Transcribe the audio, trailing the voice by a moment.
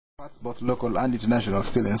Both local and international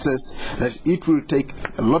still insist that it will take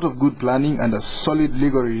a lot of good planning and a solid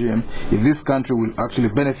legal regime if this country will actually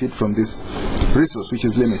benefit from this resource, which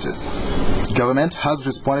is limited. Government has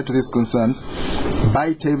responded to these concerns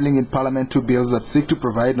by tabling in Parliament 2 bills that seek to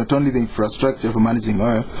provide not only the infrastructure for managing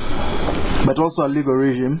oil, but also a legal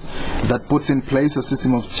regime that puts in place a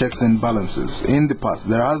system of checks and balances. In the past,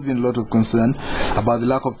 there has been a lot of concern about the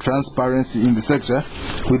lack of transparency in the sector,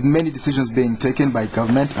 with many decisions being taken by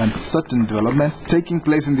government and certain developments taking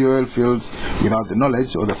place in the oil fields without the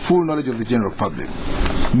knowledge or the full knowledge of the general public.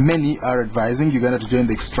 Many are advising Uganda to join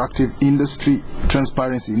the Extractive Industry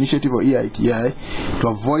Transparency Initiative, or EITI, to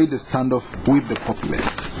avoid the standoff with the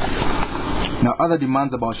populace. Now, other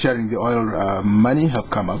demands about sharing the oil money have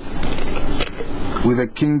come up, with the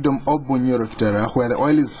Kingdom of Bunyoro Kitara, where the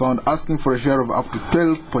oil is found, asking for a share of up to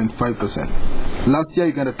 12.5%. Last year,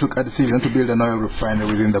 Uganda took a decision to build an oil refinery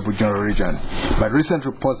within the Bunyoro region, but recent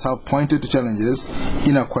reports have pointed to challenges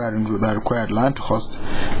in acquiring the required land to host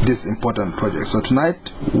this important project. So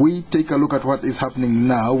tonight, we take a look at what is happening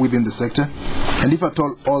now within the sector, and if at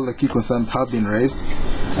all the key concerns have been raised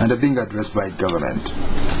and are being addressed by government.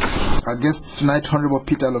 Our guests tonight, Honorable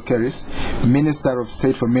Peter Lokeris, Minister of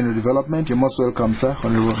State for Mineral Development. You're most welcome, sir,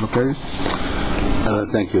 Honorable Lokeris.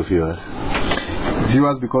 Thank you, viewers.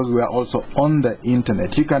 Viewers, because we are also on the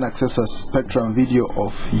internet, you can access a spectrum video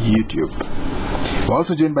of YouTube. We're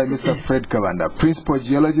also joined by Mr. Fred Kabanda, Principal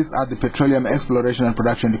Geologist at the Petroleum Exploration and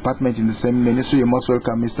Production Department in the same ministry. You're most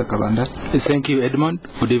welcome, Mr. Kabanda. Thank you, Edmond.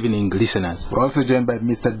 Good evening, listeners. We're also joined by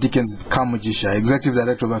Mr. Dickens Kamugisha, Executive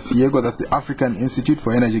Director of AFIEGO, that's the African Institute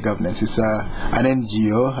for Energy Governance. It's an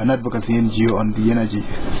NGO, an advocacy NGO on the energy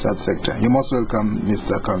subsector. You're most welcome,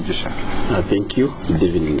 Mr. Kamugisha. Thank you. Good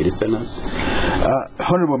evening, listeners.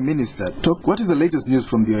 Honorable Minister, what is the latest news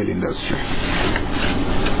from the oil industry?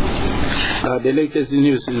 The latest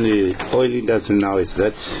news in the oil industry now is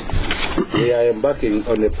that we are embarking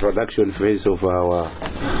on the production phase of our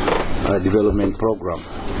development program.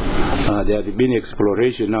 There has been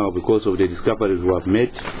exploration now because of the discoveries we have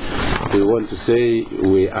made. We want to say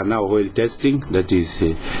we are now oil testing, that is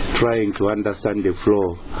trying to understand the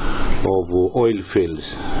flow of oil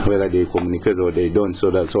fields, whether they communicate or they don't, so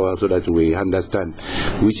that we understand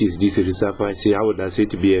which is this reservoir, see how does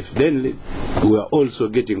it behave. Then we are also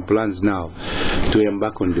getting plans now to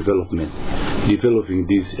embark on developing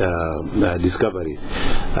these discoveries.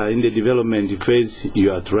 In the development phase,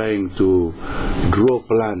 you are trying to draw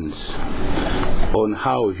plans on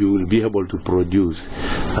how you will be able to produce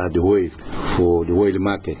the oil for the oil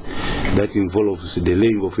market. That involves the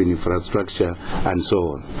laying of infrastructure and so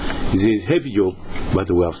on. It's a heavy job,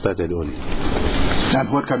 but we have started on it.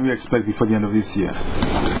 And what can we expect before the end of this year?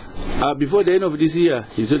 Before the end of this year,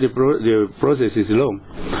 so the process is long.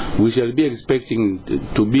 We shall be expecting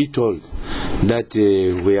to be told that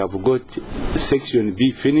we have got Section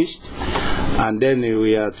B finished, and then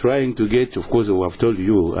we are trying to get, of course, we have told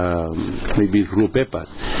you, maybe through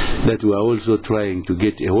papers, that we are also trying to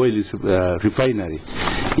get a oil refinery.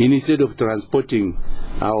 Instead of transporting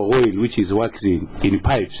our oil, which is waxing in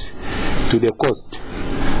pipes, to the coast,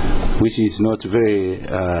 which is not very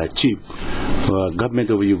cheap, government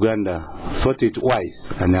of Uganda thought it wise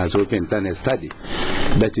and has opened done a study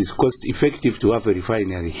that is cost effective to have a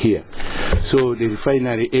refinery here. So the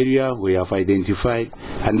refinery area we have identified,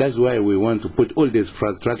 and that's why we want to put all this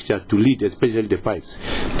infrastructure to lead, especially the pipes,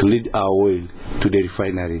 to lead our oil to the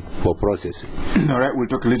refinery for processing. All right, we'll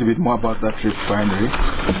talk a little bit more about that refinery.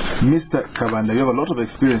 Mr. Kabanda, you have a lot of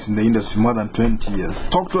experience in the industry, more than 20 years.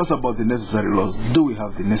 Talk to us about the necessary laws. Do we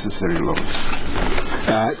have the necessary laws?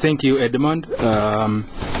 Thank you, Edmond.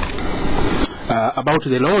 About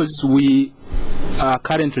the laws, we are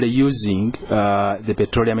currently using the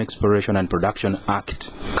Petroleum Exploration and Production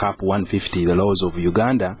Act, CAP 150, the laws of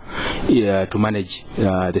Uganda, to manage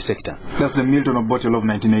the sector. That's the Milton of Bottle of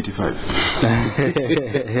 1985.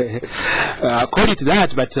 Call it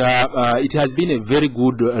that, but it has been a very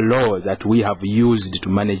good law that we have used to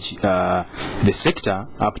manage the sector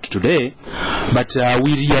up to today. But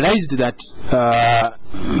we realized that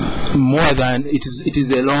more than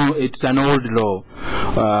it's an old law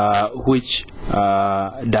which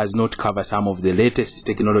does not cover some of the latest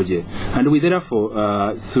technology, and we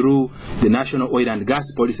therefore through the National Oil and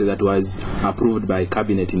Gas Policy that was approved by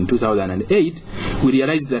Cabinet in 2008, we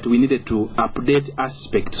realized that we needed to update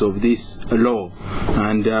aspects of this law,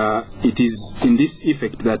 and it is in this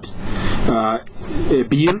effect that a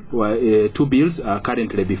bill, two bills are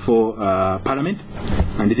currently before Parliament,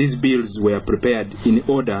 And these bills were prepared in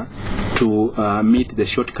order to meet the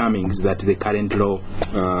shortcomings that the current law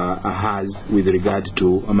has with regard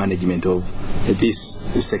to management of this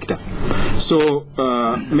sector. So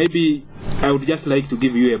maybe I would just like to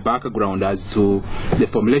give you a background as to the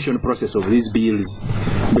formulation process of these bills,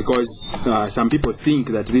 because some people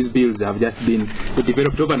think that these bills have just been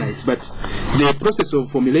developed overnight, but the process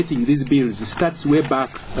of formulating these bills starts way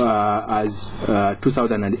back as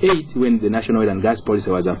 2008, when the National Oil and Gas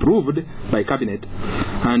Policy was approved by Cabinet,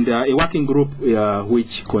 and a working group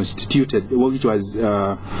which was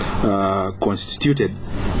constituted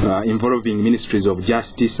involving Ministries of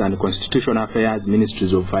Justice and Constitutional Affairs,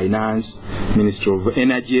 Ministries of Finance, Ministry of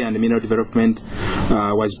Energy and Mineral Development,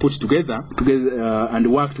 was put together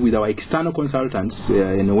and worked with our external consultants,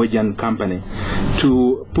 a Norwegian company,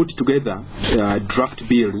 to put together draft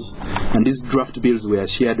bills. And these draft bills were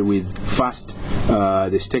shared with first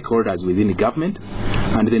the stakeholders within the government,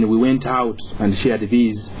 and then we went out and shared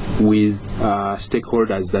these with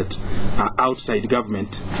stakeholders that are outside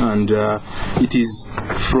government, and it is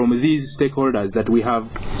from these stakeholders that we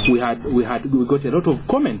got a lot of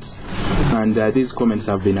comments, and these comments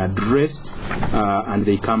have been addressed, and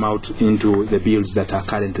they come out into the bills that are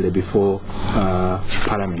currently before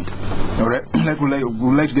Parliament. All right,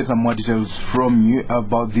 we'd like to get some more details from you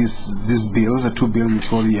about these bills, the two bills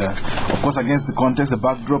before the, of course, against the context, the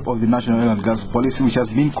backdrop of the National Oil and Gas Policy, which has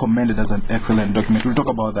been commended as an excellent document. We'll talk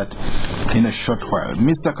about that in a short while.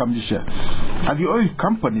 Mr. Kamugisha, are the oil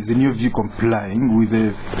companies, in your view, complying with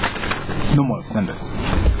the normal standards?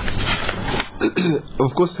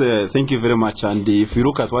 Of course, thank you very much. And if you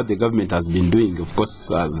look at what the government has been doing, of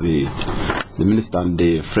course, as the Minister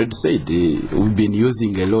and Fred said, we've been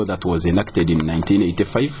using a law that was enacted in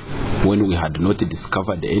 1985 when we had not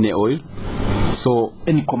discovered any oil. So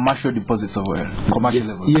any commercial deposits of oil? Commercial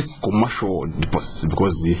level? Yes, commercial deposits,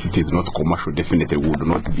 because if it is not commercial, definitely we would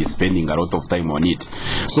not be spending a lot of time on it.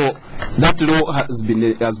 So that law has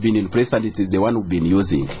been in place, and it is the one we've been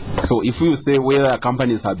using. So if you say whether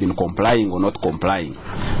companies have been complying or not complying,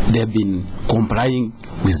 they have been complying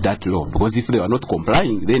with that law, because if they were not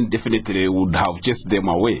complying, then definitely would have chased them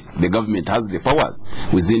away. The government has the powers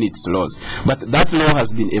within its laws. But that law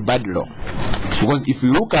has been a bad law. Because if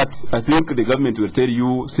you look at, I think the government will tell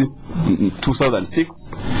you, since 2006,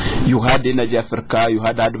 you had Energy Africa, you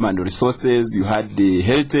had Edmond Resources, you had the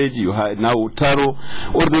Heritage, you had now Taro.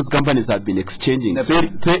 All those companies have been exchanging,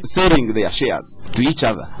 selling their shares to each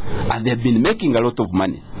other. And they've been making a lot of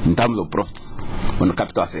money in terms of profits on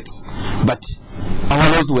capital assets. But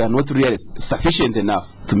our laws were not really sufficient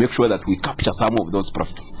enough to make sure that we capture some of those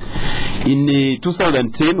profits. In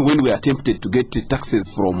 2010, when we attempted to get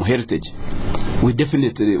taxes from Heritage,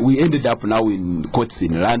 we ended up now in courts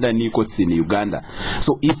in London, courts in Uganda.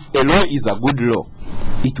 So if a law is a good law,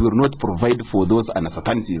 it will not provide for those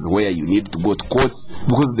uncertainties where you need to go to courts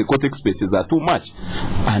because the court expenses are too much,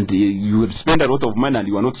 and you will spend a lot of money and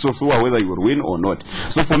you are not so sure whether you will win or not.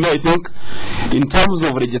 So for me, I think in terms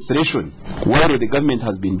of registration, while the government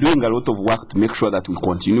has been doing a lot of work to make sure that we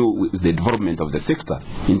continue with the development of the sector,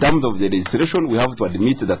 in terms of the registration, we have to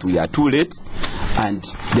admit that we are too late, and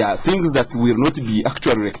there are things that will not be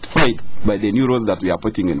actually rectified by the new laws that we are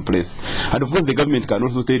putting in place. And of course, the government can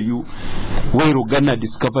also tell you where Uganda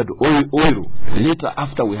discovered oil later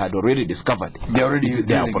after we had already discovered. They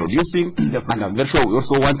are producing, and I'm very sure we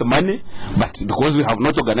also want money, but because we have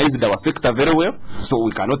not organized our sector very well, so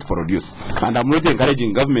we cannot produce. And I'm not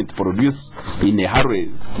encouraging government to produce in a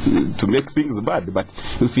hurry to make things bad, but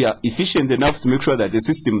if we are efficient enough to make sure that the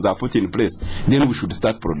systems are put in place, then we should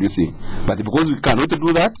start producing. But because we cannot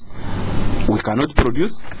do that, we cannot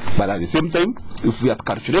produce. But at the same time, if we have to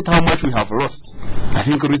calculate how much we have lost, I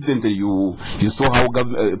think recently you saw how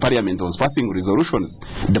Parliament was passing resolutions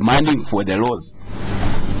demanding for the laws.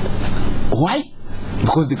 Why?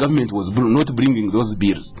 Because the government was not bringing those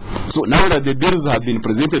bills. So now that the bills have been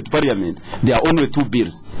presented to Parliament, there are only two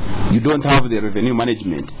bills. You don't have the revenue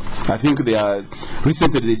management. I think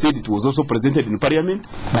recently they said it was also presented in Parliament,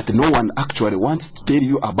 but no one actually wants to tell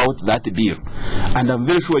you about that bill. And I'm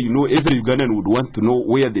very sure every Ugandan would want to know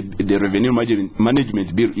where the revenue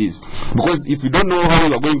management bill is. Because if you don't know how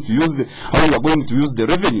you are going to use the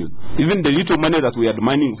revenues, even the little money that we are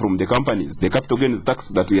demanding from the companies, the capital gains tax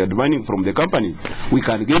that we are demanding from the companies, we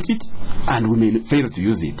can get it and we may fail to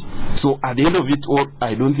use it. So at the end of it all,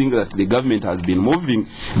 I don't think that the government has been moving,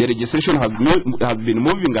 the legislation has been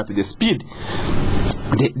moving at the speed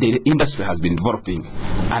the industry has been developing.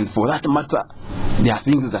 And for that matter, there are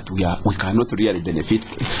things that we cannot really benefit.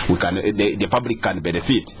 The public can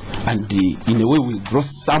benefit, and in a way we've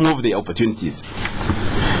lost some of the opportunities.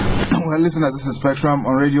 Well, listeners, this is Spectrum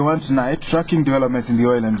on Radio 1 tonight, tracking developments in the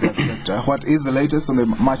oil and gas sector. What is the latest on the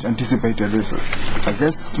much anticipated resource? Our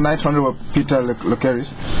guests tonight, Honorable Peter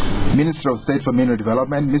Lokeris, Minister of State for Mineral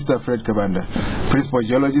Development, Mr. Fred Kabanda, Principal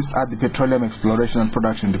Geologist at the Petroleum Exploration and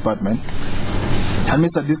Production Department, and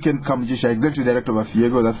Mr. Dickens Kamugisha, Executive Director of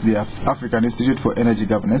AFIEGO, that's the African Institute for Energy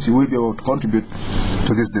Governance. You will be able to contribute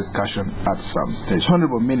to this discussion at some stage.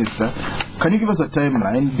 Honorable Minister, can you give us a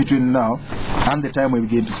timeline between now and the time we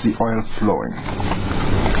begin to see oil flowing?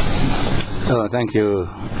 Thank you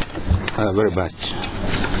very much.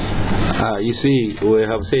 You see, we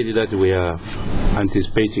have said that we are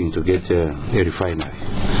anticipating to get a refinery.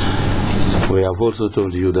 We have also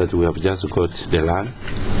told you that we have just got the land.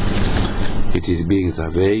 It is being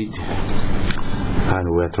surveyed,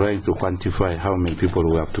 and we are trying to quantify how many people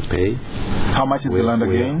we have to pay. How much is the land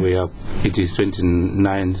again? It is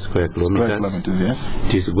 29 square kilometers. Yes.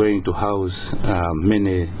 It is going to house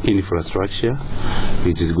many infrastructure.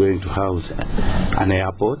 It is going to house an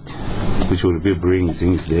airport, which will be bringing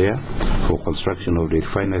things there for construction of the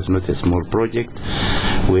refinery. It's not a small project.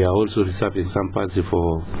 We are also reserving some parts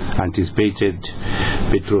for anticipated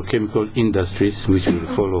petrochemical industries, which will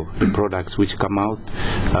follow the products which come out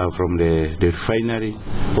from the refinery.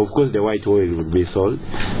 Of course, the white oil will be sold,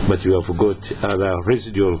 but we have got other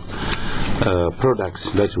residual products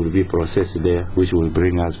that will be processed there, which will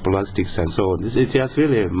bring us plastics and so on. It has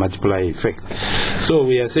really a multiplier effect. So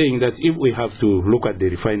we are saying that if we have to look at the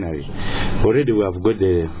refinery, already we have got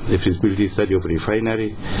the feasibility study of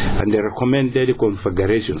refinery and the recommended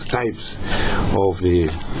configurations, types of the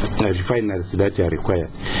refineries that are required.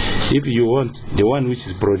 If you want the one which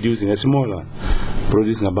is producing a smaller,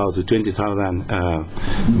 producing about 20,000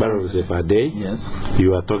 barrels per day, yes,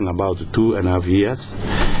 you are talking about 2.5 years.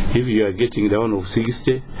 If you are getting down of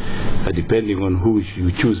 60, depending on who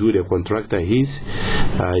you choose, who the contractor is,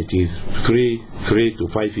 it is 3 to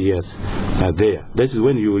 5 years there. That is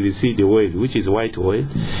when you will see the oil, which is white oil,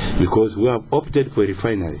 because we have opted for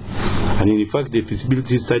refinery. And in fact, the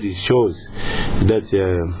feasibility study shows that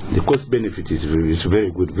the cost benefit is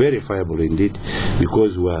very good, verifiable indeed,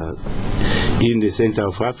 because we are in the center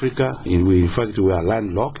of Africa. In fact, we are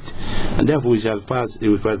landlocked, and therefore we shall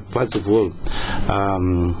first of all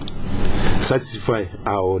satisfy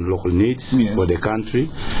our own local needs, yes, for the country.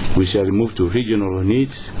 We shall move to regional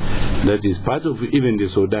needs. That is part of even the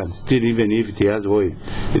Sudan. Still, even if it has oil,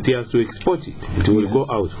 it has to export it. It will, yes, go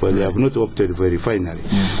out, but they have not opted for a refinery.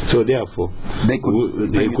 Yes. So therefore, they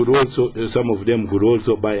could also, some of them could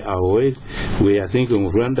also buy our oil. We are thinking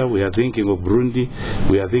of Rwanda, we are thinking of Burundi,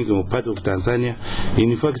 we are thinking of part of Tanzania.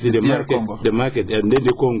 In fact, the market, and then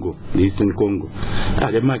the Congo, the Eastern Congo,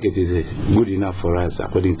 the market is good enough for us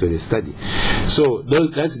according to the study. So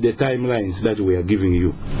that's the timelines that we are giving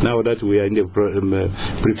you. Now that we are in the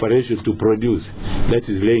preparation to produce, that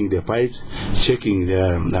is laying the pipes, checking,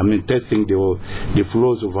 testing the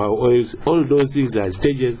flows of our oils. All those things are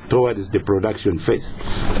stages towards the production phase.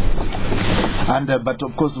 And but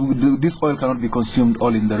of course, this oil cannot be consumed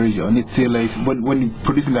all in the region. It's still like when you're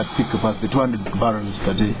producing at peak capacity, 200 barrels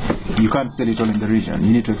per day, you can't sell it all in the region.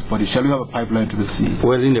 You need to export it. Shall we have a pipeline to the sea?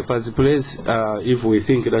 Well, in the first place, if we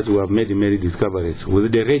think that we have made many discoveries,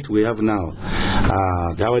 with the rate we have now,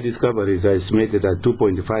 our discoveries are estimated at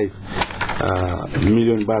 2.5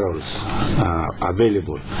 million barrels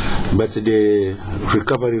available. But the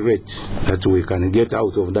recovery rate that we can get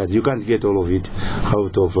out of that, you can't get all of it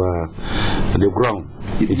out of the ground.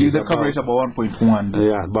 The recovery rate about 1.1.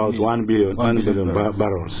 Yeah, about 1 billion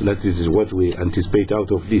barrels. That is what we anticipate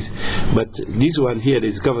out of this. But this one here, the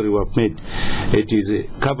discovery we have made, it is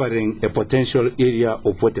covering a potential area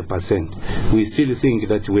of 40%. We still think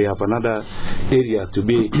that we have another area to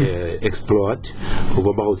be explored of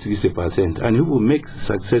about 60%. And if we make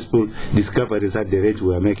successful discoveries at the rate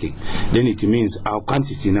we are making, then it means our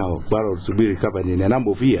quantity now, barrels to be recovered in a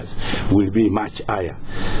number of years, will be much higher.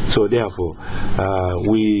 So therefore,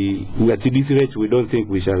 we at this rate, we don't think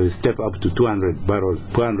we shall step up to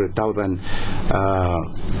 200,000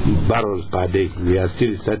 barrels per day. We are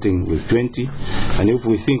still starting with 20, and if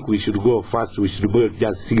we think we should go fast, we should go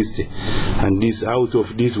just 60. And this, out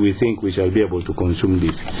of this, we think we shall be able to consume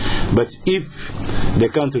this. But if the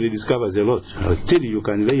country discovers a lot, still you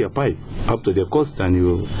can lay a pipe up to the coast and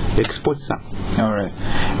you export some. All right.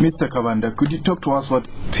 Mr. Kabanda, could you talk to us what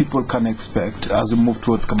people can expect as we move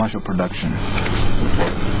towards commercial production?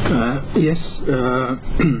 Yes,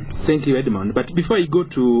 thank you, Edmond. But before I go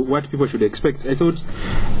to what people should expect, I thought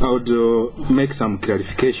I would make some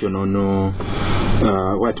clarification on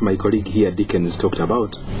what my colleague here, Dickens, talked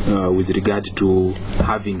about with regard to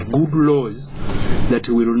having good laws that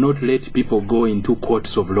we will not let people go into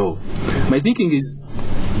courts of law. My thinking is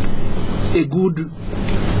a good,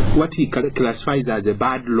 what he classifies as a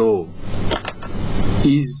bad law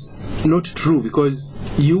is not true, because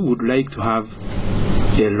you would like to have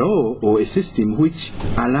a law or a system which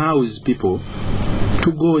allows people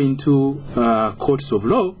to go into courts of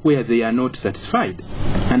law where they are not satisfied.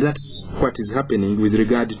 And that's what is happening with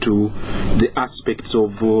regard to the aspects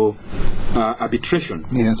of arbitration.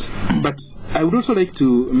 Yes. But I would also like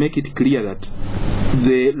to make it clear that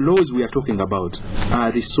the laws we are talking about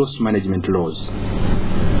are resource management laws,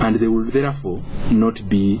 and they will therefore not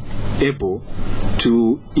be able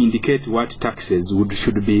to indicate what taxes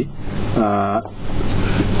should be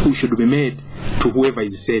made to whoever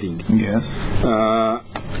is selling. Yes.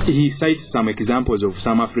 He cites some examples of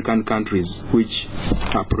some African countries which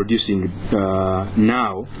are producing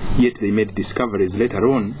now, yet they made discoveries later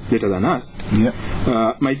than us.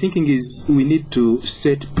 Yeah. My thinking is we need to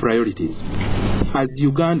set priorities. As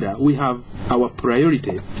Uganda, we have our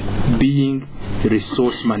priority being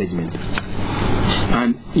resource management.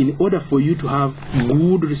 And in order for you to have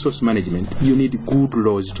good resource management, you need good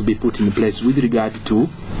laws to be put in place with regard to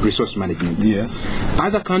resource management. Yes.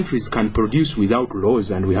 Other countries can produce without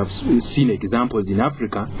laws, and we have seen examples in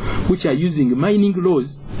Africa which are using mining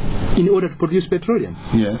laws in order to produce petroleum.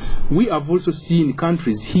 Yes. We have also seen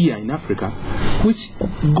countries here in Africa which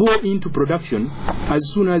go into production as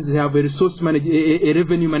soon as they have a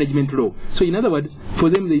revenue management law. So in other words, for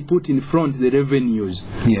them they put in front the revenues.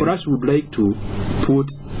 Yes. For us, we would like to put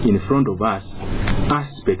in front of us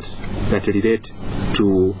aspects that relate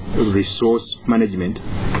to resource management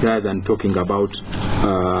rather than talking about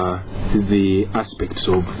the aspects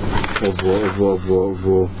of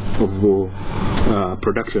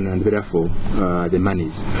production and therefore the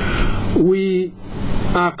monies. We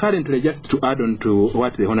are currently, just to add on to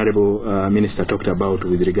what the Honorable Minister talked about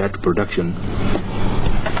with regard to production,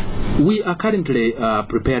 we are currently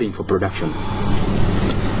preparing for production.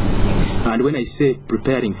 And when I say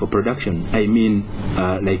preparing for production, I mean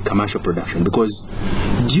like commercial production, because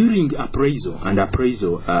during appraisal, and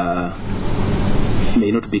appraisal may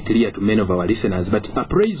not be clear to many of our listeners, but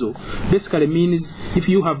appraisal basically means if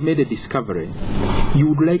you have made a discovery, you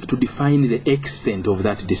would like to define the extent of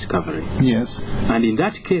that discovery. Yes. And in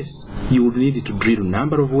that case, you would need to drill a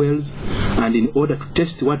number of wells, and in order to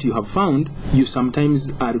test what you have found, you sometimes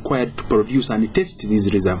are required to produce and test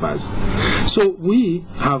these reservoirs. So we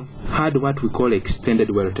have had what we call extended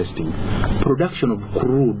well testing, production of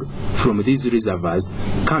crude from these reservoirs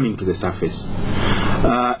coming to the surface.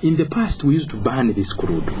 In the past, we used to burn this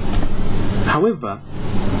crude. However,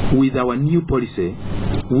 with our new policy,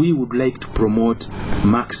 we would like to promote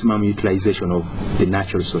maximum utilization of the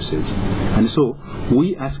natural sources. And so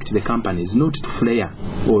we asked the companies not to flare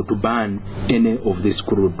or to burn any of this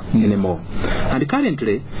crude anymore. And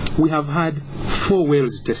currently, we have had 4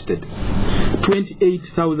 wells tested.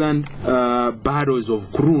 28,000 barrels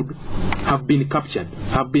of crude have been captured,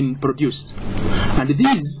 have been produced. And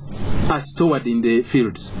these are stored in the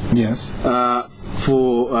fields. Yes.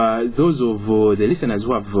 For those of the listeners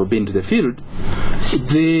who have been to the field,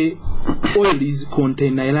 the oil is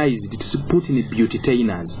containerized, it's put in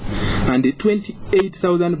butetainers, and the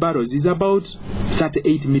 28,000 barrels is about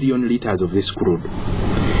 38 million liters of this crude.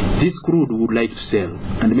 This crude we would like to sell,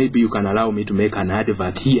 and maybe you can allow me to make an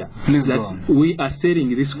advert here. Please that go on. We are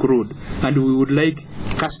selling this crude, and we would like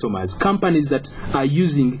customers, companies that are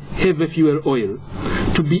using heavy fuel oil,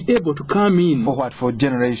 to be able to come in. For what? For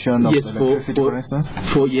generation of electricity, for instance?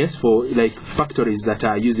 For like factories that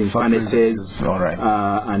are using furnaces, all right.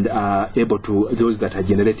 And are able to, those that are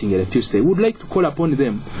generating electricity. We would like to call upon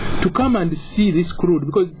them to come and see this crude,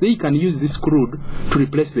 because they can use this crude to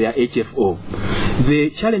replace their HFO.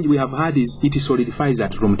 The challenge we have had is it solidifies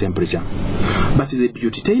at room temperature, but the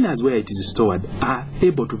butetainers where it is stored are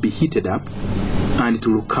able to be heated up and it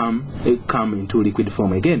will come into liquid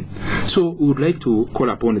form again. So we would like to call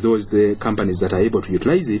upon the companies that are able to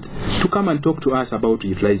utilize it to come and talk to us about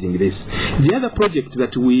utilizing this. The other project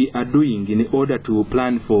that we are doing in order to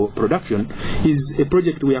plan for production is a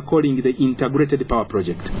project we are calling the Integrated Power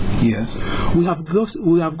Project. Yes. We have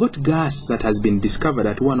got gas that has been discovered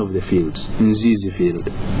at one of the fields, Nzizi field.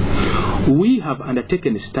 We have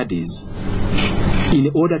undertaken studies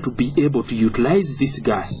in order to be able to utilize this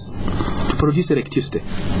gas to produce electricity.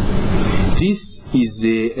 This is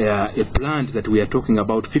a plant that we are talking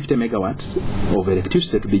about 50 megawatts of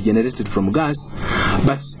electricity to be generated from gas,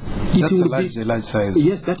 but That's a large size.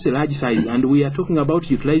 Yes, that's a large size, and we are talking about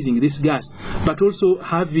utilizing this gas, but also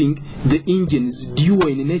having the engines dual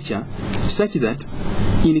in nature, such that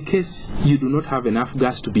in case you do not have enough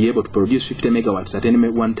gas to be able to produce 50 megawatts at any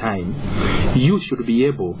one time, you should be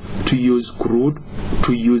able to use crude,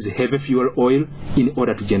 to use heavy fuel oil in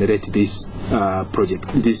order to generate this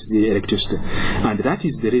this electricity. And that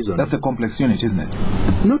is the reason. That's a complex unit, isn't it?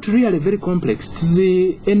 Not really very complex. It's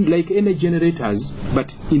like any generators,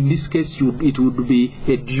 but in this case it would be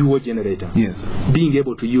a dual generator. Yes. Being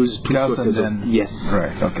able to use two gas sources. Yes.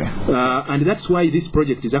 Right, okay. And that's why this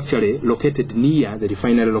project is actually located near the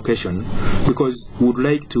refinery location, because we would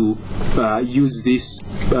like to use this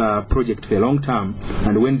project for a long term,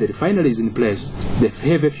 and when the refinery is in place, the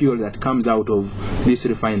heavy fuel that comes out of this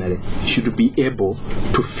refinery should be able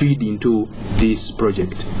to feed into this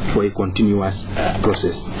project for a continuous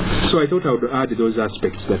process. So I thought I would add those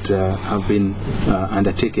aspects that have been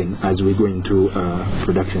undertaken as we go into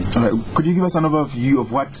production. All right. Could you give us an overview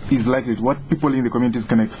of what is likely, what people in the communities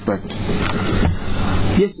can expect?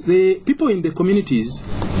 Yes, the people in the communities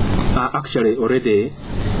are actually already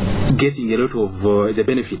getting a lot of the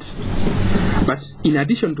benefits. But in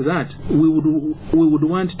addition to that, we would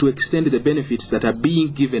want to extend the benefits that are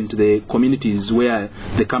being given to the communities where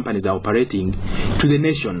the companies are operating to the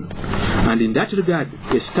nation. And in that regard,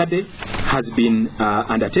 a study has been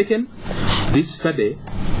undertaken. This study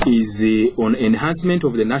is on enhancement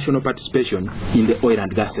of the national participation in the oil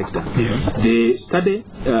and gas sector. Yes. The study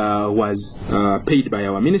was paid by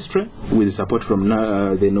our ministry with support from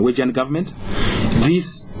the Norwegian government.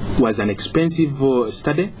 This was an expensive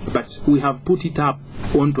study, but we have put it up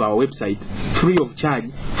onto our website free of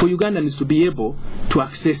charge for Ugandans to be able to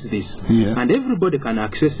access this. Yes. And everybody can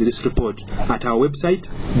access this report at our website,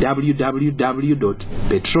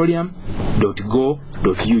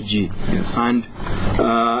 www.petroleum.go.ug. Yes. And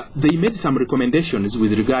they made some recommendations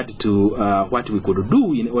with regard to what we could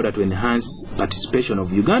do in order to enhance participation of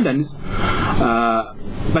Ugandans,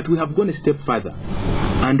 but we have gone a step further.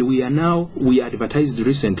 And we advertised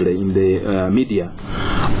recently in the media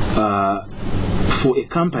for a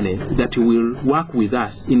company that will work with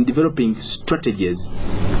us in developing strategies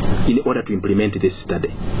in order to implement this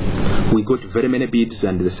study. We got very many bids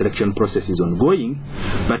and the selection process is ongoing,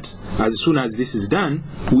 but as soon as this is done,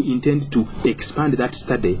 we intend to expand that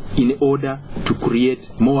study in order to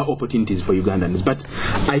create more opportunities for Ugandans. But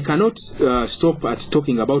I cannot stop at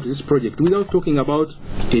talking about this project without talking about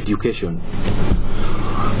education.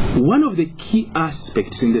 One of the key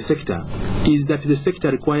aspects in the sector is that the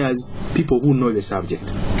sector requires people who know the subject.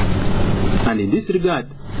 And in this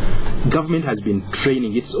regard, government has been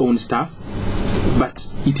training its own staff, but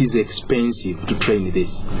it is expensive to train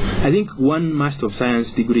this. I think one Master of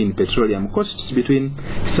Science degree in petroleum costs between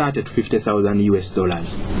 $30,000 to $50,000 US.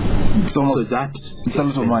 So that's it's a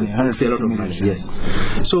lot of money. It's a lot of money, yes.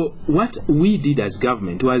 So what we did as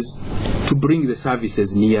government was to bring the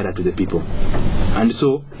services nearer to the people. And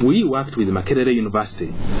so we worked with Makerere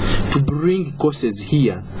University to bring courses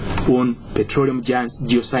here on petroleum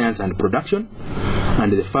geoscience and production.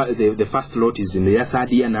 And the first lot is in their third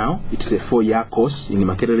year now. It's a 4-year course in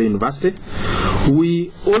Makerere University.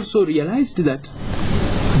 We also realized that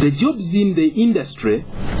the jobs in the industry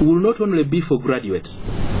will not only be for graduates,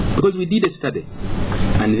 because we did a study.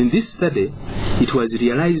 And in this study, it was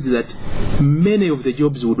realized that many of the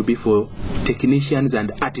jobs would be for technicians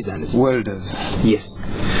and artisans. Welders. Yes.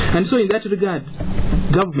 And so in that regard,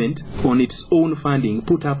 government, on its own funding,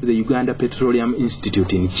 put up the Uganda Petroleum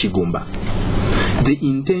Institute in Kigumba. The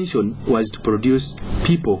intention was to produce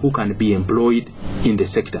people who can be employed in the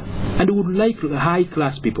sector, and would like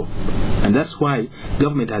high-class people. And that's why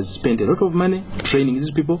government has spent a lot of money training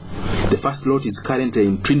these people. The first lot is currently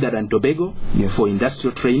in Trinidad and Tobago for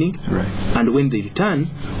industrial training. Right. And when they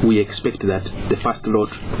return, we expect that the first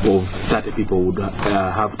lot of 30 people would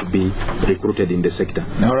have to be recruited in the sector.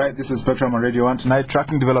 All right, this is Petroleum on Radio 1 tonight,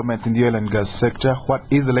 tracking developments in the oil and gas sector. What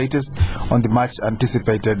is the latest on the much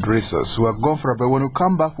anticipated resource? We're going for a break. When we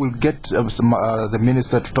come back, we'll get the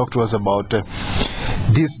minister to talk to us about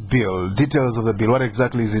this bill, details of the bill, what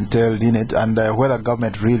exactly is entailed in it, and whether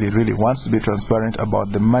government really wants to be transparent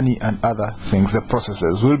about the money and other things, the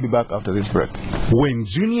processes. We'll be back after this break. When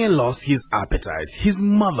Junior lost his appetite, his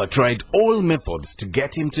mother tried all methods to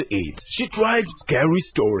get him to eat. She tried scary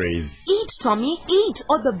stories. Eat, Tommy, eat,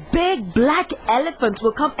 or the big black elephant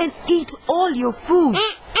will come and eat all your food.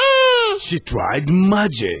 She tried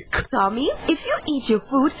magic. Tommy, if you eat your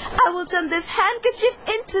food, I will turn this handkerchief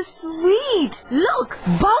into sweets. Look,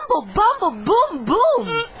 bumble, bumble, boom,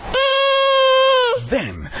 boom.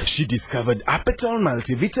 then she discovered Apetol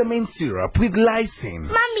multivitamin syrup with lysine.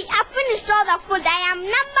 Mommy, I finished all the food. I am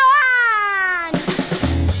number 1.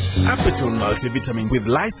 Apetol multivitamin with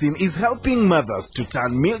lysine is helping mothers to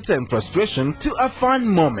turn mealtime frustration to a fun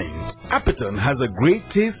moment. Apetol has a great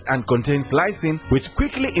taste and contains lysine, which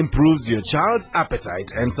quickly improves your child's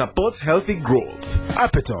appetite and supports healthy growth.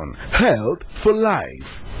 Apetol, health for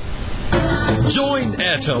life. Join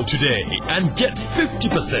Airtel today and get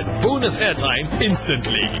 50% bonus airtime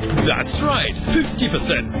instantly. That's right,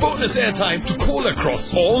 50% bonus airtime to call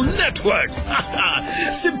across all networks.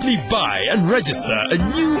 Simply buy and register a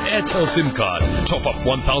new Airtel SIM card. Top up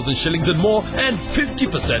 1,000 shillings and more, and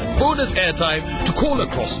 50% bonus airtime to call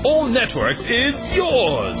across all networks is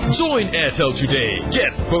yours. Join Airtel today.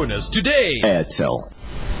 Get bonus today. Airtel.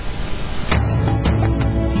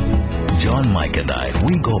 John, Mike and I,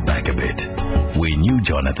 we go back a bit. We knew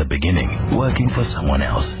John at the beginning, working for someone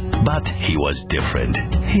else. But he was different.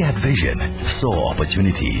 He had vision, saw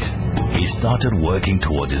opportunities. He started working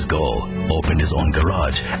towards his goal, opened his own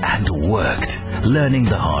garage, and worked, learning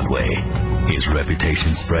the hard way. His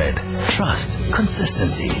reputation spread. Trust,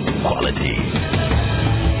 consistency, quality.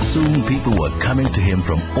 Soon people were coming to him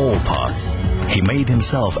from all parts. He made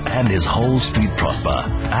himself and his whole street prosper,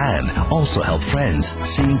 and also helped friends,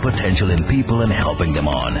 seeing potential in people and helping them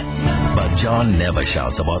on. But John never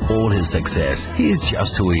shouts about all his success. He's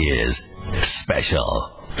just who he is.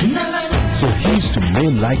 Special. So here's to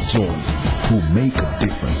men like John, who make a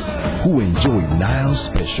difference, who enjoy Nile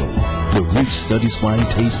Special, the rich, satisfying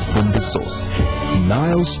taste from the source.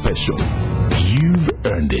 Nile Special. You've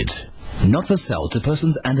earned it. Not for sale to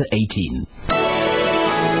persons under 18.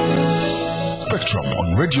 Spectrum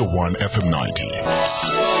on Radio 1 FM 90.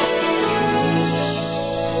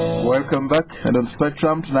 Welcome back, and on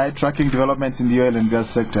Spectrum tonight, tracking developments in the oil and gas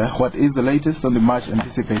sector. What is the latest on the much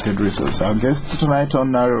anticipated resource? Our guests tonight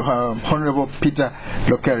on our Honorable Peter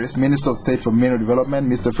Lokeris, Minister of State for Mineral Development,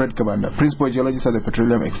 Mr. Fred Kabanda, Principal Geologist at the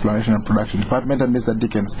Petroleum Exploration and Production Department, and Mr.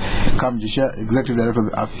 Dickens, Kamugisha, Executive Director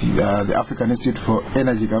of the African Institute for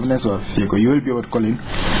Energy Governance, or FIEGO. You will be able to call in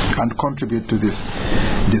and contribute to this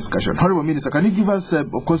discussion. Honorable Minister, can you give us,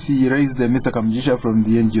 of course, he raised Mr. Kamugisha from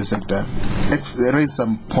the NGO sector, raised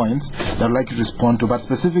some points that I'd like you to respond to, but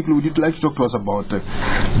specifically, would you like to talk to us about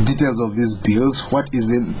details of these bills, what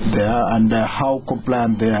is in there, and how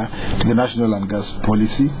compliant they are to the national and gas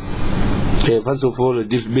policy? First of all,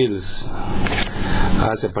 these bills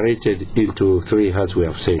are separated into 3, as we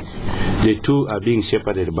have said. The 2 are being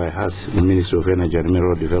shepherded by us, the Ministry of Energy and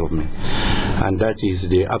Mineral Development, and that is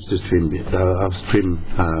the upstream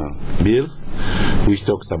bill, which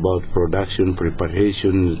talks about production,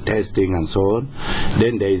 preparation, testing, and so on.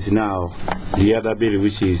 Then there is now the other bill,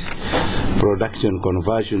 which is production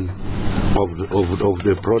conversion of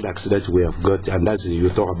the products that we have got, and that's, you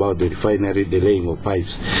talk about the refinery, the laying of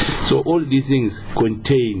pipes. So all these things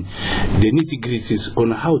contain the nitty-gritties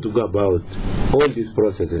on how to go about all these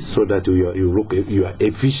processes so that you are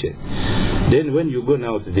efficient. Then when you go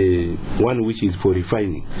now to the one which is for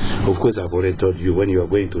refining, of course I've already told you, when you are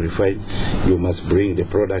going to refine, you must bring the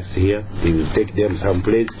products here, you will take them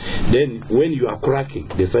someplace. Then when you are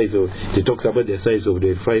cracking, it talks about the size of the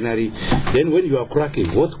refinery. Then when you are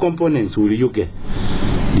cracking, what components will you get?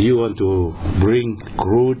 Do you want to bring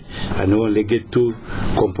crude and only get 2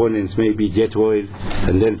 components, maybe jet oil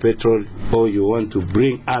and then petrol, or you want to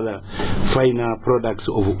bring other finer products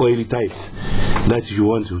of oily types that you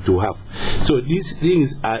want to have? So these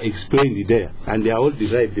things are explained there, and they are all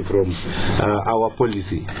derived from our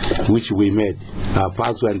policy, which we made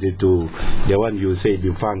pursuant to the one you said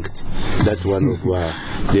defunct, that one of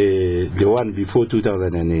the one before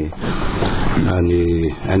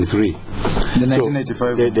 2003. The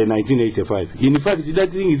 1985. The 1985. In fact, that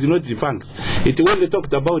thing is not defunct. It only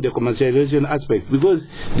talked about the commercialization aspect, because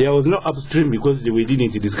there was no upstream, because we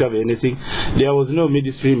didn't discover anything. There was no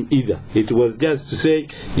midstream either. It was just to say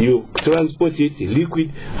you transport it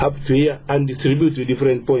liquid up to here and distribute to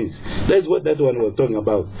different points. That's what that one was talking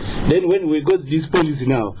about. Then when we got this policy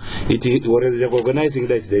now, it was recognizing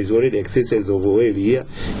that there is already excess of oil here.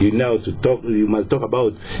 You must talk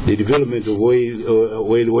about the development of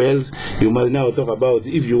oil wells. You must now talk about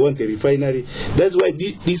if you want a refinery. That's why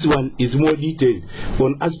this one is more detailed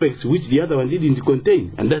on aspects which the other one didn't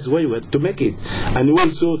contain, and that's why we had to make it. And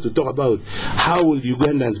also to talk about how will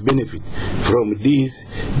Ugandans benefit from this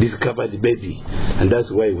discovered baby, and that's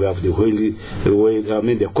why we have the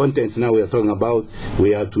contents now we are talking about.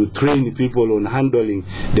 We have to train people on handling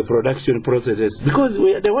the production processes, because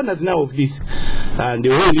we are the owners now of this, and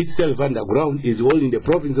the oil itself underground is all in the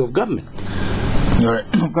province of government. All right.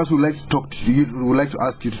 Because we would like to talk to you. We would like to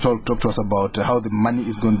ask you to talk to us about how the money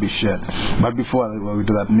is going to be shared. But before we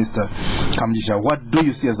do that, Mr. Kamugisha, what do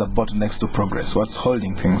you see as the bottlenecks to progress? What's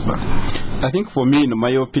holding things back? I think for me, in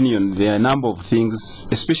my opinion, there are a number of things,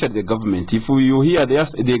 especially the government. If you hear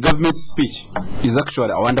the government's speech, is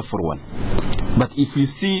actually a wonderful one. But if you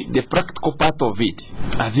see the practical part of it,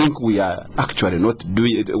 I think we are actually not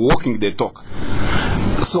doing it, walking the talk.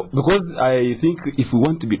 So, because I think if we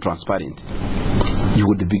want to be transparent, you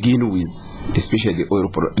would begin with, especially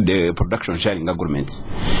the production sharing agreements.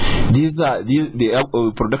 These are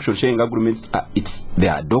the production sharing agreements. They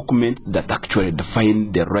are documents that actually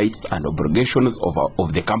define the rights and obligations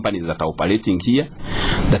of the companies that are operating here,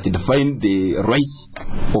 that define the rights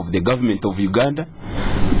of the government of Uganda.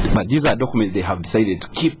 But these are documents they have decided to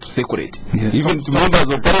keep secret. Yes. Even to members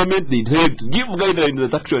of parliament, they decided to give guidelines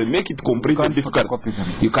that actually make it completely difficult.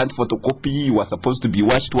 You can't photocopy. You are supposed to be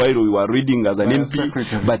watched while you are reading as an MP.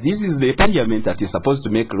 Secretary. But this is the parliament that is supposed to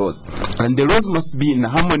make laws. And the laws must be in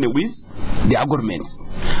harmony with the agreements.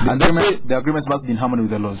 The agreements must be in harmony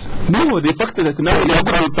with the laws. No, the fact that now the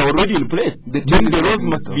agreements are already in place, then the laws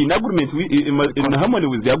must be in agreement in harmony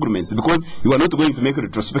with the agreements, because you are not going to make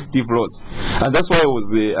retrospective laws. And that's why I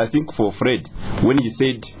was, I think, for Fred, when he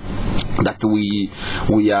said that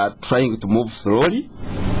we are trying to move slowly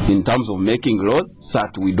in terms of making laws so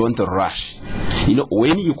that we don't rush. You know,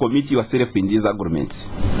 when you commit yourself in these agreements,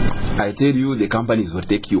 I tell you, the companies will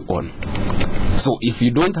take you on. So if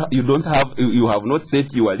you have not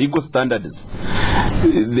set your legal standards,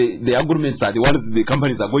 the agreements are the ones the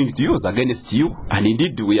companies are going to use against you, and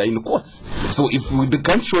indeed we are in courts. So if we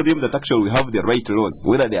can't show them that actually we have the right laws,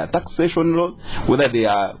 whether they are taxation laws, whether they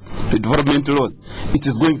are development laws, it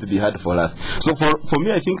is going to be hard for us. So for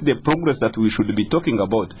me, I think the progress that we should be talking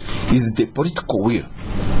about is the political will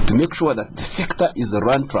to make sure that the sector is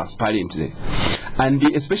run transparently. And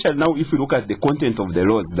especially now, if you look at the content of the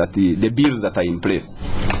laws, that the bills that are in place,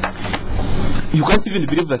 you can't even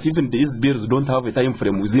believe that even these bills don't have a time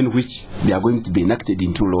frame within which they are going to be enacted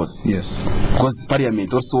into laws. Yes. Because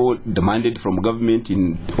Parliament also demanded from government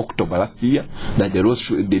in October last year that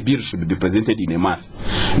the bill should be presented in a month.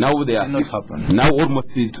 Now they are not happen. Now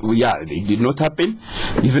almost it did not happen.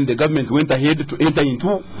 Even the government went ahead to enter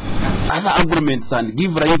into other agreements and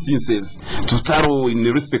give licenses to Taro in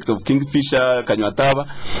respect of Kingfisher,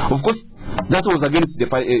 Kanyataba. Of course, that was against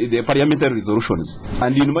the parliamentary resolutions.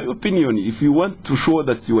 And in my opinion, if you want to show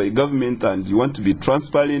that you are a government and you want to be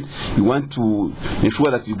transparent, you want to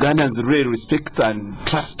ensure that Ugandans really respect and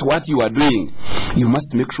trust what you are doing, you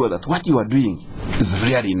must make sure that what you are doing is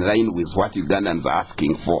really in line with what Ugandans are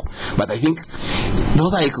asking for. But I think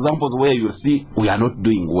those are examples where you see we are not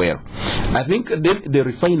doing well. I think the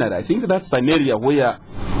refinery, I think that's an area where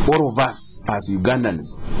all of us as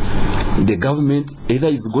Ugandans, the government either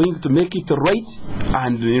is going to make it right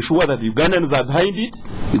and ensure that Ugandans are behind it,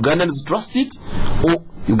 Ugandans trust it, or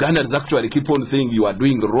Ugandans actually keep on saying you are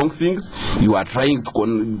doing the wrong things, you are trying to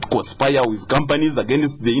conspire with companies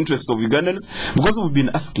against the interests of Ugandans. Because we've been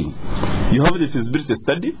asking, you have the feasibility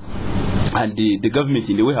study, and the government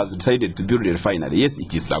in a way has decided to build a refinery. Yes,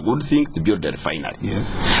 it is a good thing to build a refinery.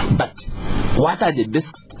 Yes. But what are the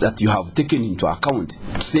risks that you have taken into account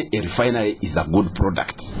to say a refinery is a good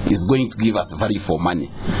product, is going to give us value for money?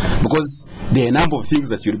 Because there are a number of things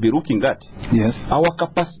that you'll be looking at. Yes. Our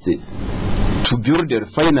capacity to build a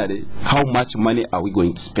refinery, how much money are we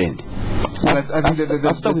going to spend? Well, I think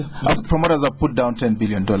the promoters have put down $10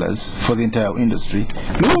 billion for the entire industry.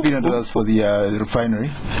 $10 billion for the refinery.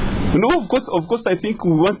 No, of course, I think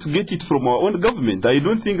we want to get it from our own government. I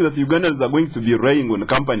don't think that Ugandans are going to be relying on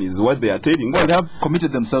companies, what they are telling. Well, they have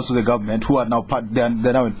committed themselves to the government, who are now they're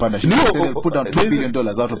now in partnership. No, they put down $2 billion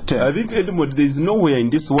out of 10. I think, Edmond, there is nowhere in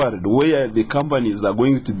this world where the companies are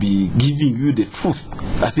going to be giving you the truth.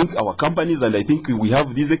 I think our companies, and I think we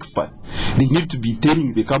have these experts, they need to be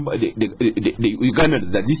telling the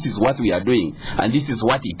Ugandans that this is what we are doing and this is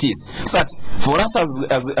what it is. So that for us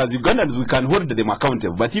as Ugandans, we can hold them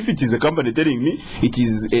accountable. But if it is a company telling me it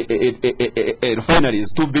is a refinery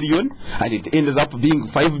is 2 billion and it ends up being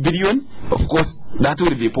 5 billion, of course that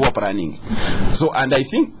will be poor planning. So, and I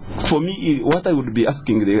think for me, what I would be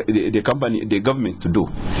asking the government to do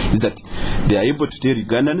is that they are able to tell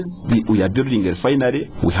Ugandans, we are building a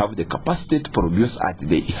refinery, we have the capacity to produce at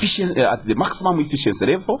the maximum efficiency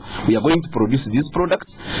level, we are going to produce these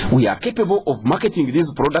products, we are capable of marketing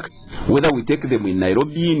these products, whether we take them in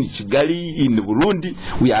Nairobi, in Kigali, in Burundi,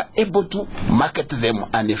 we are able to market them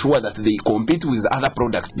and ensure that they compete with other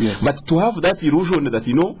products. Yes. But to have that illusion that,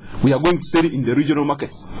 we are going to sell in the regional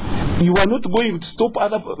markets, You are not going to stop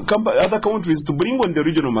other countries to bring on the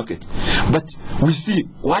regional market. But we see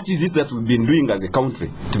what is it that we've been doing as a country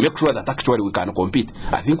to make sure that actually we can compete.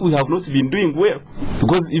 I think we have not been doing well,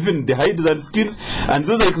 because even the height and skills, and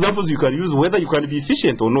those are examples you can use whether you can be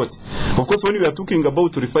efficient or not. Of course, when we are talking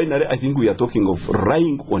about refinery, I think we are talking of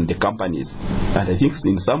relying on the companies. And I think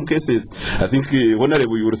in some cases, I think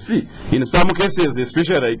Honorable, you will see, in some cases,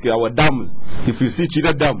 especially like our dams, if you see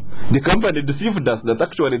Chida Dam, the company deceived us that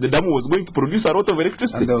actually the dam was going to produce a lot of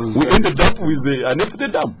electricity. We ended up with an empty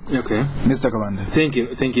dam. Okay. Mr. Kabanda. Thank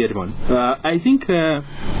you, Edmond. I think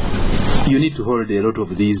you need to hold a lot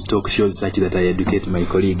of these talk shows such that I educate my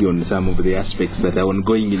colleague on some of the aspects that are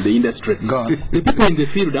ongoing in the industry. Go on. The people in the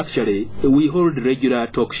field, actually, we hold regular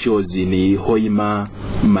talk shows in Hoima,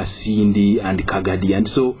 Masindi, and Kagadi, and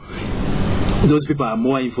so those people are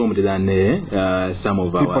more informed than some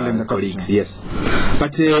of our colleagues. Yes.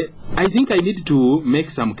 But I think I need to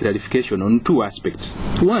make some clarification on two aspects.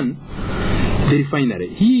 One, the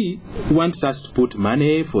refinery. He wants us to put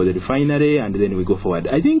money for the refinery and then we go forward.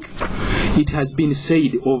 I think it has been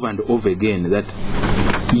said over and over again that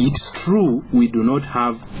it's true we do not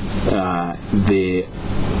have the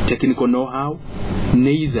technical know-how,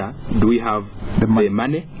 neither do we have the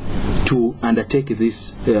money to undertake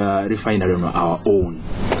this refinery on our own.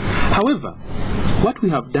 However, what we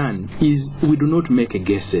have done is we do not make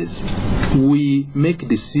guesses. We make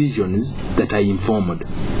decisions that are informed.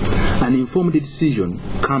 An informed decision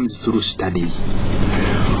comes through studies.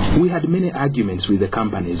 We had many arguments with the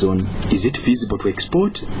companies on, is it feasible to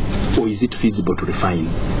export or is it feasible to refine?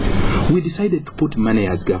 We decided to put money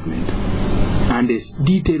as government, and a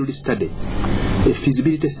detailed study, a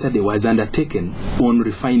feasibility study was undertaken on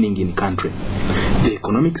refining in country. The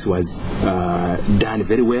economics was done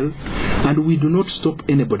very well, and we do not stop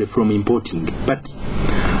anybody from importing. But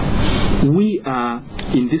we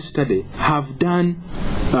in this study have done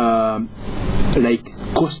like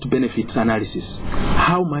cost benefits analysis.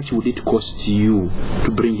 How much would it cost you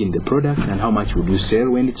to bring in the product, and how much would you sell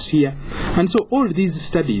when it's here? And so all these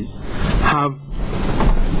studies have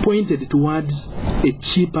pointed towards a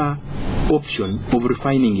cheaper option of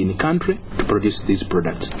refining in country to produce these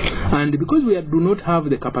products. And because we do not have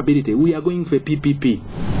the capability, we are going for PPP.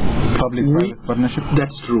 Public-private partnership?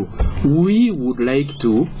 That's true. We would like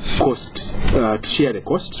to share the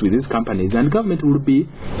costs with these companies, and government will be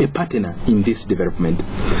a partner in this development.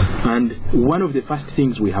 And one of the first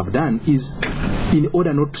things we have done is, in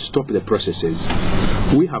order not to stop the processes,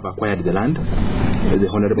 we have acquired the land. The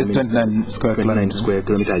Honorable Minister, 29 square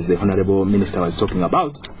kilometers the Honorable Minister was talking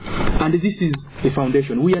about. And this is a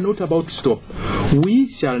foundation. We are not about to stop. We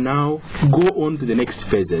shall now go on to the next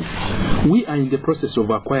phases. We are in the process of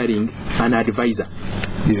acquiring an advisor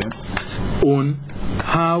on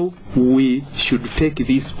how we should take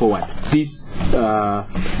this forward, this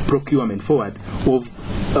procurement forward of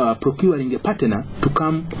procuring a partner to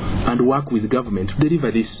come and work with government to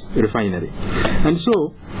deliver this refinery. And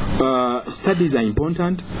so studies are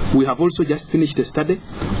important. We have also just finished a study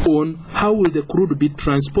on how will the crude be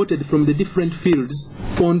transported from the different fields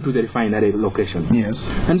onto the refinery location. Yes.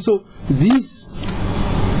 And so this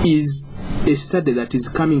is a study that is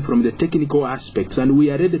coming from the technical aspects, and we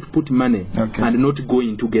are ready to put money and not go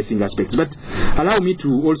into guessing aspects. But allow me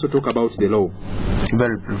to also talk about the law.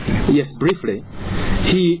 Very briefly. Yes, briefly.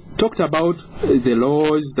 He talked about the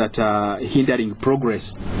laws that are hindering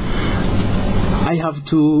progress. I have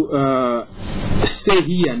to say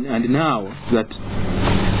here and now that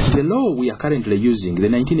the law we are currently using, the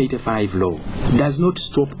 1985 law, does not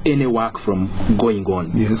stop any work from going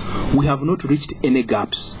on. Yes. We have not reached any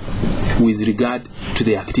gaps with regard to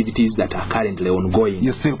the activities that are currently ongoing.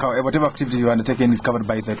 You still whatever activity you are undertaking is covered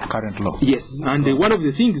by the current law. Yes, and one of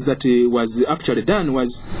the things that was actually done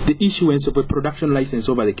was the issuance of a production license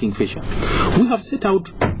over the Kingfisher. We have set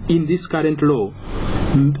out in this current law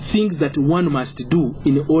things that one must do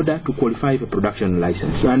in order to qualify for production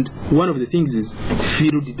license, and one of the things is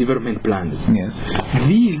field development plans. Yes.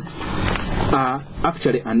 These are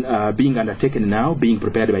actually being undertaken now, being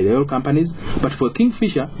prepared by the oil companies, but for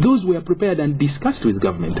Kingfisher, those were prepared and discussed with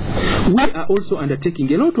government. We are also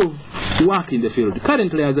undertaking a lot of work in the field.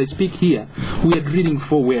 Currently, as I speak here, we are drilling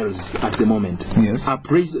 4 wells at the moment. Yes.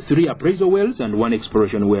 3 appraisal wells and 1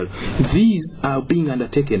 exploration well. These are being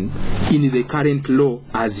undertaken in the current law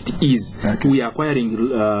as it is. Okay. We are acquiring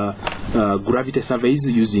gravity surveys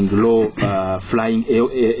using low flying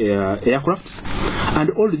aircrafts, and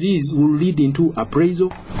all these will lead into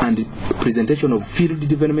appraisal and presentation of field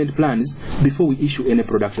development plans before we issue any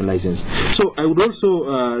production license. So I would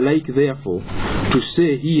also like, therefore, to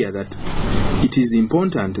say here that it is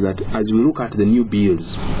important that as we look at the new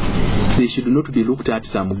bills, they should not be looked at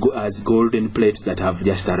as golden plates that have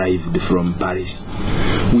just arrived from Paris.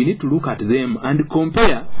 We need to look at them and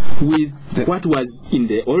compare with what was in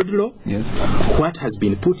the old law, yes, what has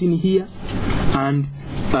been put in here, and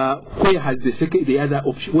where has the other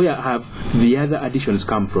option, where have the other additions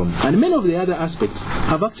come from? And many of the other aspects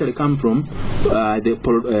have actually come from the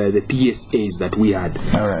PSAs that we had.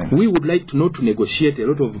 All right. We would like to not to negotiate a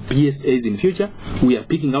lot of PSAs in future. We are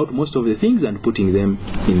picking out most of the things and putting them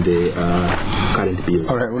in the current bills.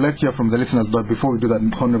 All right, we'll let you hear from the listeners, but before we do that,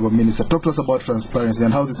 Honorable Minister, talk to us about transparency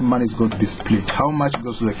and how this money is going to be split. How much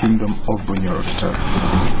goes to the kingdom of Bunyoro?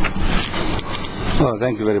 Oh,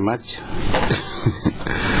 thank you very much.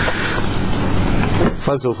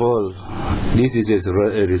 First of all, this is a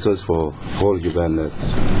resource for all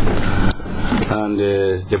Ugandans. And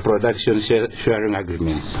the production sharing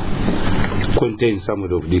agreements contain some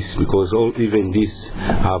of this, because even these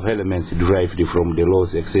have elements derived from the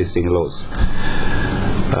laws, existing laws.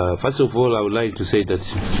 First of all, I would like to say that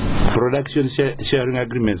production sharing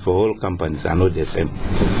agreements for all companies are not the same.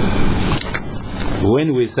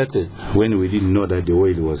 When we started, when we didn't know that the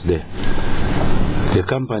oil was there, the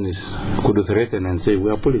companies could threaten and say, we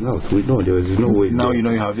are pulling out. We know there is no way. Now you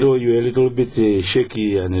know you have it. So you're a little bit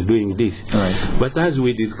shaky and doing this. Right. But as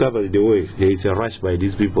we discovered the oil, there is a rush by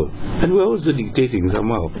these people. And we're also dictating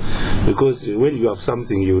somehow. Because when you have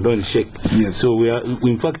something, you don't shake. Yes. So we are,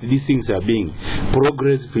 in fact, these things are being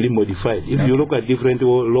progressively modified. If you look at different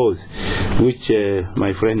laws, which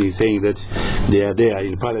my friend is saying that they are there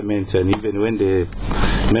in Parliament, and even when the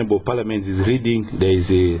Member of Parliament is reading, there is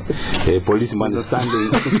a policeman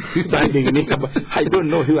standing nearby. I don't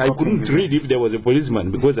know. I couldn't read if there was a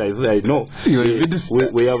policeman, because I know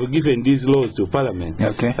we have given these laws to Parliament,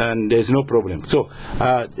 okay, and there's no problem. So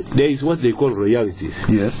there is what they call royalties.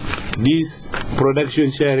 Yes. This production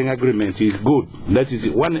sharing agreement is good. That is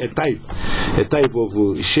a type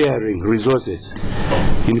of sharing resources.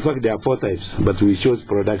 In fact, there are 4 types, but we chose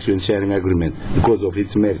production sharing agreement because of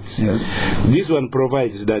its merits. Yes. This one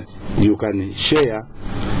provides that you can share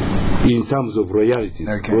in terms of royalties.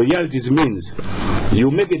 Okay. Royalties means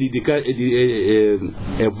you make a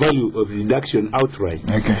value of deduction outright,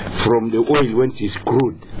 okay, from the oil when it is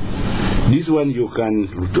crude. This one you can,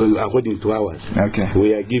 according to ours, okay,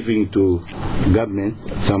 we are giving to government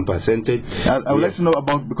some percentage. I would like to know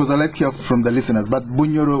about, because I like to hear from the listeners, but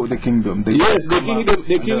Bunyoro, the kingdom. Yes,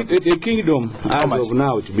 the kingdom, as of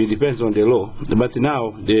now, it depends on the law. But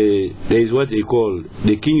now, there is what they call,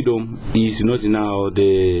 the kingdom is not now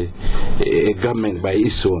a government by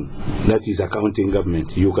its own. That is accounting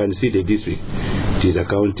government. You can see the district. It is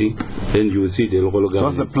accounting, then you will see the local government. So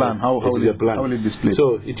what's the plan? How will it be split?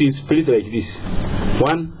 So it is split like this.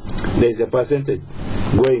 One, there is a percentage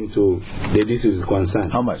going to the district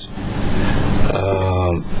concerned. How much?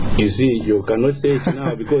 You see, you cannot say it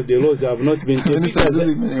now because the laws have not been.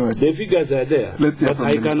 The figures are there. Let's see. But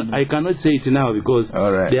I cannot say it now because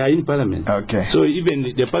they are in Parliament. Okay. So even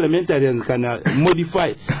the parliamentarians can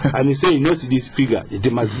modify and say not this figure.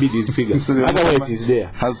 It must be this figure. So otherwise, it's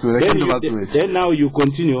there. Then now you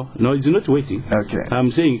continue. No, it's not waiting. Okay.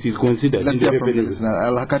 I'm saying it is considered. Let's hear from this.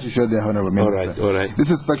 I'll cut you short there, Honorable Minister. All right.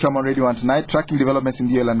 This is Spectrum on Radio 1 tonight. Tracking developments in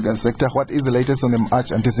the oil and gas sector. What is the latest on the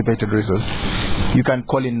much anticipated resource? You can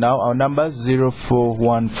call in now. Our number is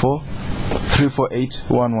 0414 348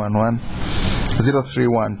 111,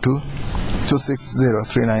 0312 260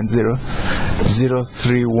 390,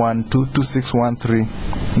 0312 2613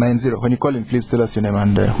 90. When you call in, please tell us your name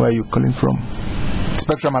and where are you calling from.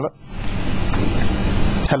 Spectrum, hello?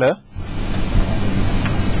 Hello?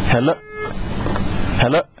 Hello?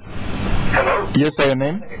 Hello? Hello? Yes, sir, your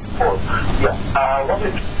name?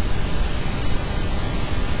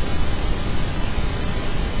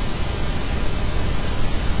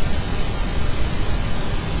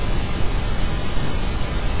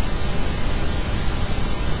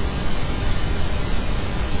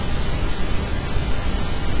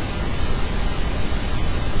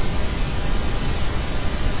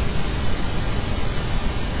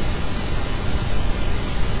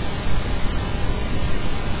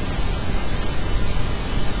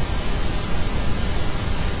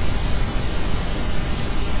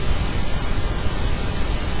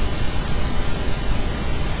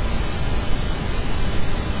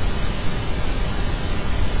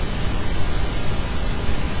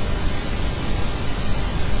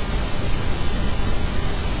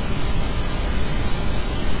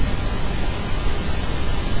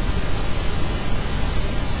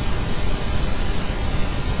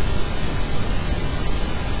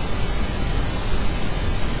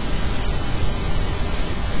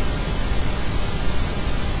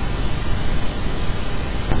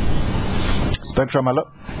 Spectrum, hello.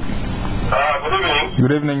 Good evening.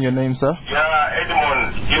 Good evening, your name, sir? Yeah,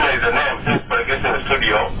 Edmond, you know is the name. Thanks for the guest in the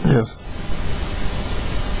studio. Yes.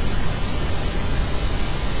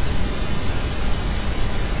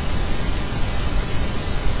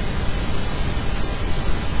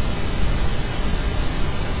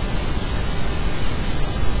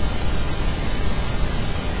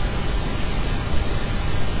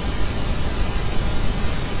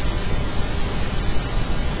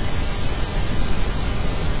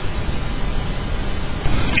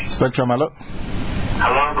 Spectrum, hello.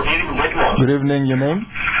 Hello, good evening, Edmond. Good evening, your name?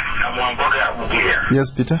 I'm on board here.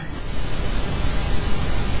 Yes, Peter.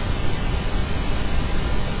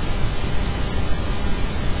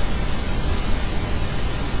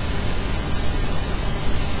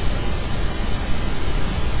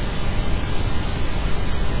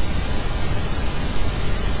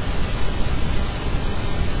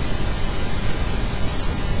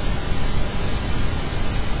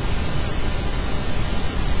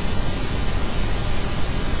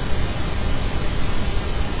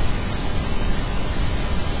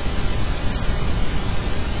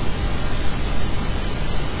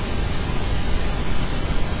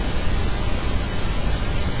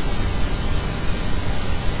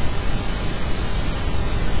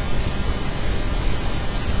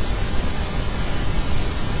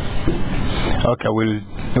 Okay,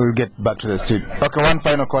 we'll get back to the street. Okay, one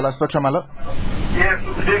final caller. Spectrum, hello. Yes,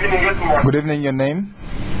 good evening, Edmond. Good evening, your name?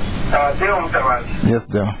 Dale. Yes,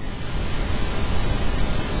 Dale.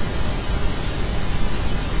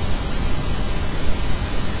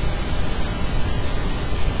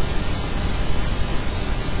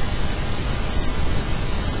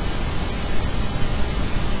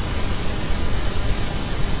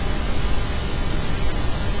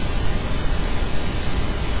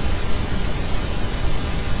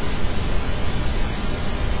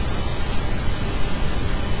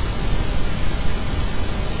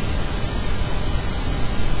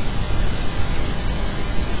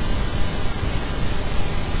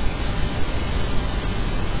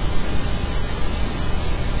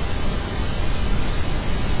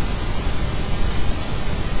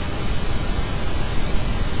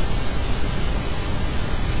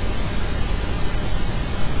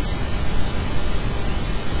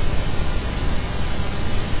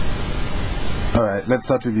 All right, let's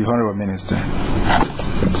start with the Honorable Minister.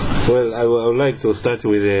 Well, I would like to start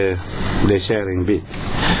with the sharing bit.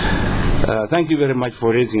 Thank you very much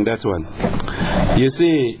for raising that one. You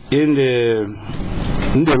see, in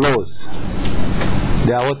the laws,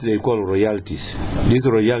 there are what they call royalties. These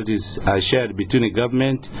royalties are shared between the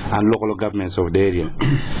government and local governments of the area.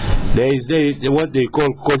 There is what they call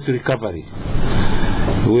cost recovery.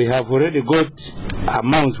 We have already got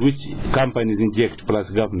amounts which companies inject plus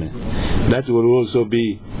government. That will also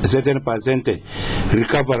be a certain percentage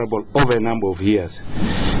recoverable over a number of years.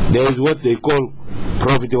 There is what they call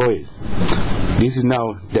profit oil. This is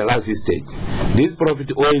now the last stage. This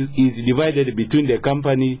profit oil is divided between the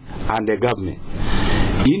company and the government.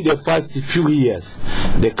 In the first few years,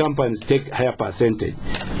 the companies take higher percentage.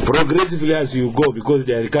 Progressively as you go, because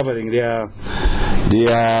they are recovering their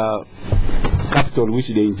capital which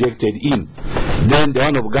they injected in, then the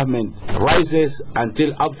one of government rises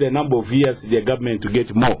until after a number of years the government to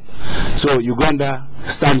get more. So Uganda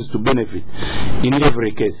stands to benefit in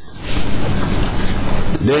every case.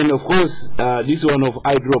 Then of course this one of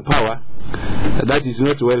hydropower, that is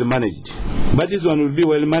not well managed. But this one will be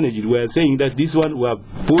well managed. We are saying that this one we have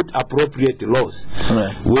put appropriate laws.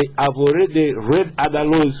 Right. We have already read other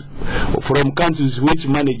laws from countries which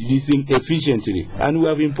manage this thing efficiently, and we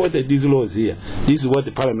have imported these laws here. This is what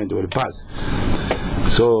the Parliament will pass.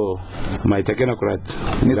 So, my technocrat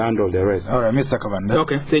will handle the rest. All right, Mr. Kabanda.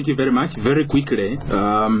 Okay, thank you very much. Very quickly,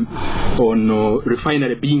 on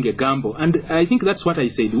refinery being a gamble, and I think that's what I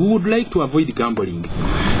said. We would like to avoid gambling.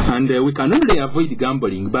 And we can only avoid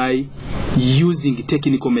gambling by using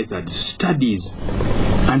technical methods, studies.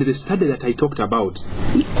 And the study that I talked about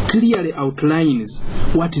clearly outlines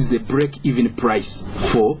what is the break-even price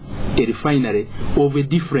for a refinery of a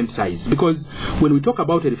different size. Because when we talk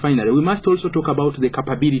about a refinery, we must also talk about the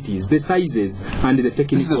capabilities, the sizes, and the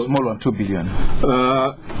technical... This is a small one, 2 billion.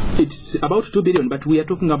 It's about 2 billion, but we are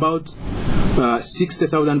talking about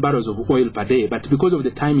 60,000 barrels of oil per day. But because of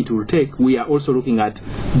the time it will take, we are also looking at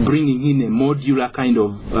bringing in a modular kind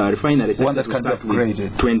of refinery. One that can be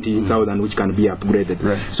upgraded. 20,000, which can be upgraded.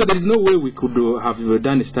 Right. So there is no way we could have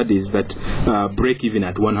done studies that break even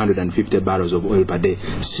at 150 barrels of oil per day.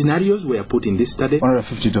 Scenarios were put in this study.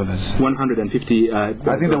 $150. 150. I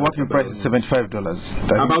think the working price is $75.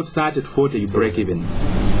 About 30 to 40 you break even.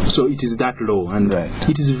 So it is that low, and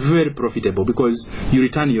it is very profitable because you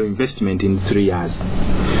return your investment in 3 years.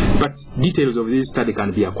 But details of this study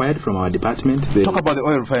can be acquired from our department. Talk about the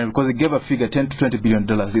oil refinery, because they gave a figure $10 to $20 billion.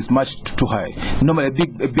 It's much too high. Normally, a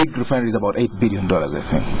big refinery is about $8 billion, I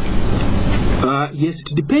think. Yes,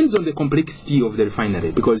 it depends on the complexity of the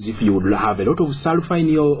refinery, because if you have a lot of sulfur in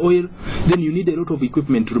your oil, then you need a lot of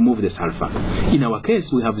equipment to remove the sulfur. In our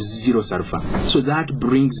case, we have 0 sulfur, so that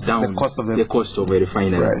brings down the cost of a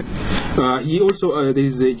refinery. Right. He also, there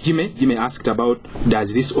is Jimmy asked about,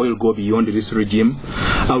 does this oil go beyond this regime?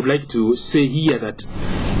 I would like to say here that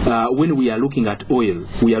when we are looking at oil,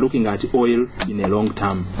 we are looking at oil in a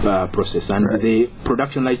long-term process, and the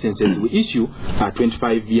production licenses we issue are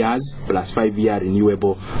 25 years plus 5-year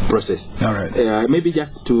renewable process. All right. Maybe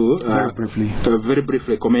just to very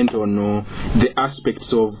briefly comment on the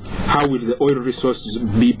aspects of how will the oil resources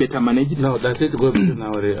be better managed. No, that's it. Go beyond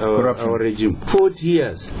our regime. 40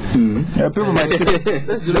 years. People might keep,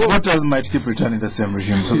 the voters might keep returning the same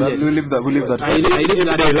regime. So that, we leave that. I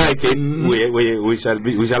like it.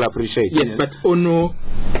 We shall appreciate. Yes, but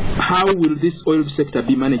how will this oil sector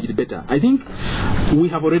be managed better? I think we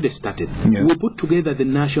have already started. Yes. We put together the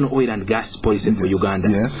National Oil and Gas Policy for Uganda.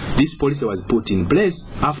 Yes. This policy was put in place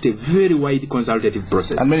after a very wide consultative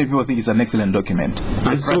process. And many people think it's an excellent document.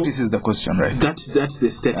 And the practice is the question, right? That's the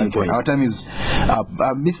starting point. Our time is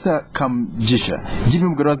Mr. Kamugisha.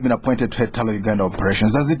 Jimmy Mugaro has been appointed to head Talo Uganda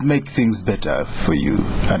operations. Does it make things better for you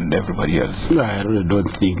and everybody else? No, I really don't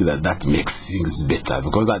think that makes things better,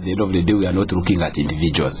 because at the end of the day, we are not looking at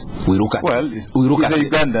individuals. We look at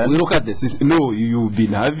the system. No, you've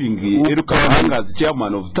been having Eric as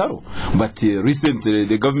chairman of Taro, but recently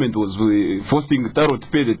the government was forcing Taro to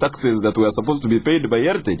pay the taxes that were supposed to be paid by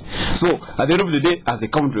Heritage. So at the end of the day, as a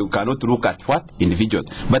country, we cannot look at individuals.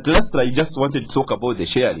 But last, I just wanted to talk about the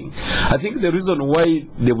sharing. I think the reason why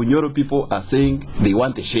the Bunyoro people are saying they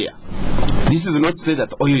want a share, this is not to say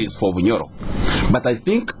that oil is for Bunyoro, but I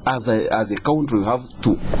think as a country, we have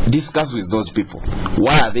to discuss with those people.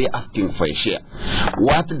 Why are they asking for a share?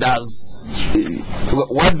 What do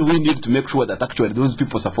we need to make sure that actually those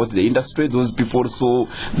people support the industry, those people, so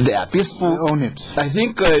they are peaceful? Own it. I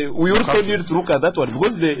think we also need to look at that one,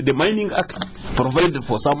 because the Mining Act provided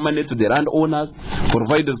for some money to the landowners,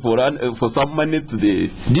 provided for some money to the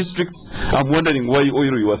districts. I'm wondering why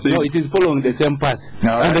oil you were saying. No, it is following the same path.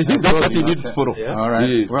 Right. And I think that's what you need to follow. Yeah. All right.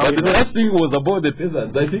 Yeah. Well, but the last thing was about the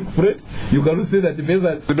peasants. I think, Fred, you cannot say that the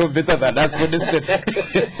peasants know better than us.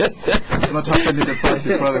 It's not happened in the past.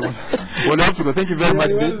 Well, thank you very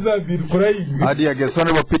much. Our dear guest,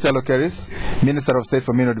 Honorable Peter Lokeris, Minister of State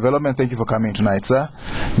for Mineral Development. Thank you for coming tonight, sir.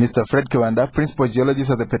 Mr. Fred Kabanda, Principal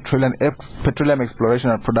Geologist at the Petroleum Exploration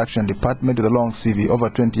and Production Department with a long CV, over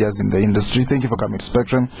 20 years in the industry. Thank you for coming to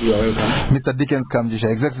Spectrum. You are welcome. Mr. Dickens Kamugisha,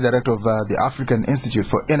 Executive Director of the African Institute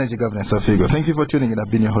for Energy Governance of Figo. Thank you for tuning in. I've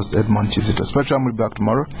been your host, Edmond Kizito. Spectrum will be back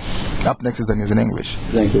tomorrow. Up next is the news in English.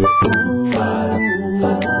 Thank you.